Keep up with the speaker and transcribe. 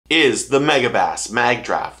Is the Megabass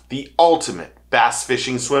Magdraft the ultimate bass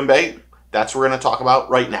fishing swim bait? That's what we're going to talk about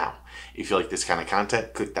right now. If you like this kind of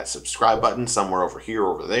content, click that subscribe button somewhere over here,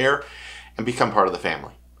 over there, and become part of the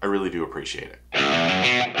family. I really do appreciate it.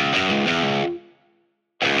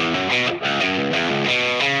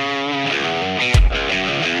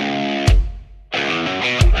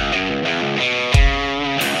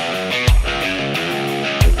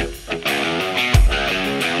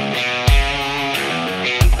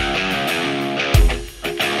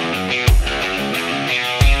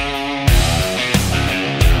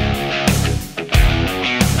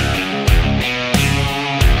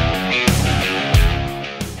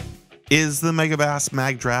 Is the Megabass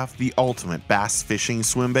Magdraft the ultimate bass fishing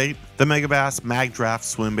swim bait? The Megabass Magdraft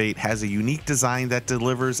Swimbait has a unique design that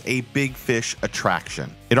delivers a big fish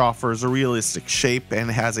attraction. It offers a realistic shape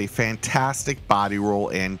and has a fantastic body roll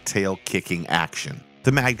and tail kicking action.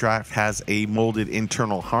 The Magdraft has a molded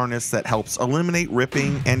internal harness that helps eliminate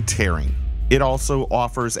ripping and tearing. It also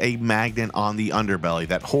offers a magnet on the underbelly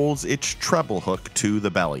that holds its treble hook to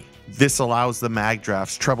the belly. This allows the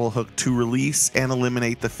Magdraft's treble hook to release and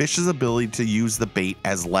eliminate the fish's ability to use the bait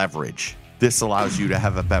as leverage. This allows you to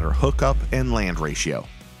have a better hookup and land ratio.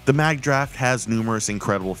 The Magdraft has numerous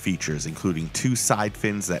incredible features, including 2 side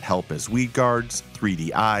fins that help as weed guards,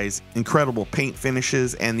 3D eyes, incredible paint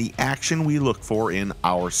finishes, and the action we look for in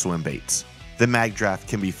our swim baits. The Magdraft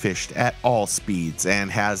can be fished at all speeds and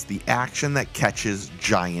has the action that catches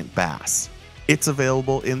giant bass. It's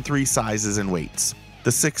available in 3 sizes and weights. The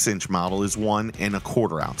 6-inch model is 1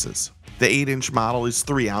 1/4 ounces. The 8-inch model is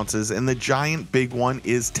 3 ounces, and the giant big one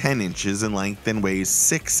is 10 inches in length and weighs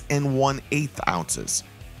 6 1/8 ounces.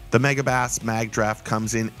 The Megabass Magdraft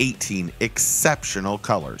comes in 18 exceptional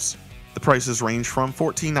colors. The prices range from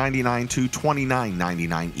 $14.99 to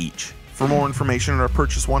 $29.99 each. For more information or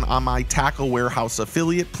purchase one on my Tackle Warehouse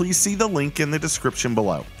affiliate, please see the link in the description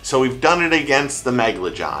below. So we've done it against the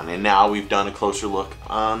Megalodon, and now we've done a closer look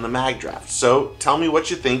on the Magdraft. So tell me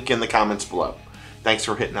what you think in the comments below. Thanks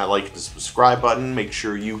for hitting that like and subscribe button. Make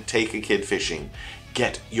sure you take a kid fishing.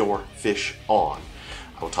 Get your fish on.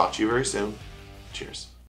 I will talk to you very soon. Cheers.